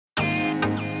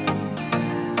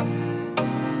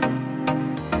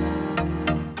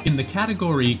In the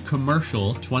category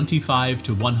Commercial $25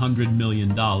 to $100 million,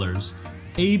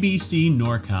 ABC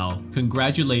NorCal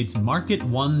congratulates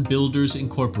MarketOne Builders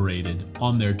Incorporated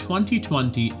on their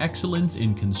 2020 Excellence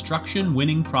in Construction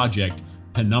winning project,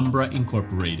 Penumbra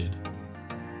Incorporated.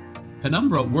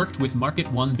 Penumbra worked with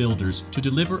MarketOne Builders to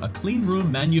deliver a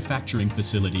cleanroom manufacturing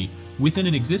facility within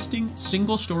an existing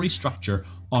single-story structure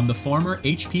on the former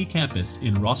HP campus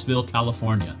in Rossville,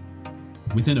 California.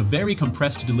 Within a very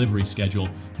compressed delivery schedule,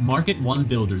 MarketOne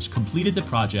Builders completed the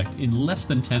project in less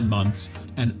than 10 months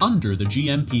and under the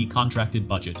GMP contracted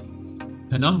budget.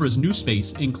 Penumbra's new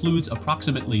space includes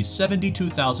approximately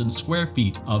 72,000 square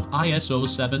feet of ISO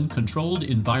 7 controlled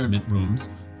environment rooms,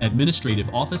 administrative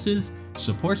offices,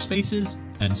 support spaces,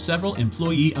 and several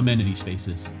employee amenity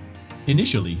spaces.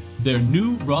 Initially, their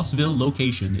new Rossville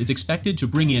location is expected to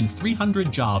bring in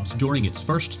 300 jobs during its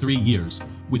first 3 years,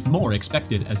 with more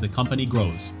expected as the company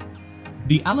grows.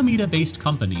 The Alameda-based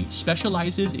company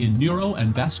specializes in neuro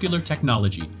and vascular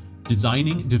technology,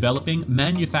 designing, developing,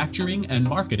 manufacturing, and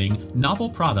marketing novel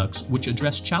products which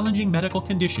address challenging medical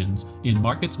conditions in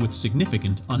markets with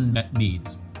significant unmet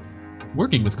needs.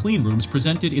 Working with cleanrooms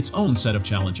presented its own set of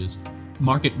challenges.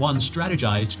 MarketOne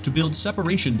strategized to build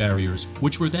separation barriers,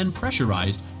 which were then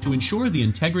pressurized to ensure the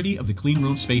integrity of the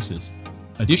cleanroom spaces.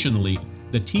 Additionally,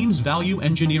 the team's value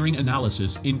engineering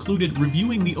analysis included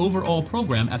reviewing the overall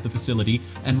program at the facility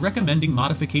and recommending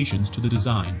modifications to the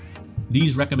design.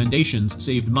 These recommendations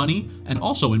saved money and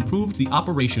also improved the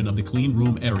operation of the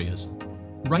cleanroom areas.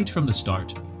 Right from the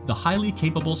start, the highly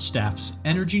capable staff's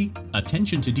energy,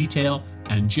 attention to detail,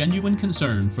 and genuine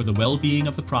concern for the well-being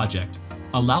of the project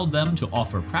allowed them to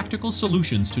offer practical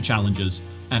solutions to challenges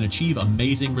and achieve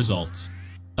amazing results.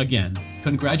 Again,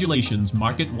 congratulations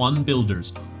MarketOne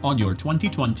Builders on your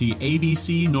 2020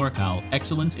 ABC NorCal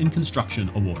Excellence in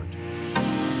Construction Award.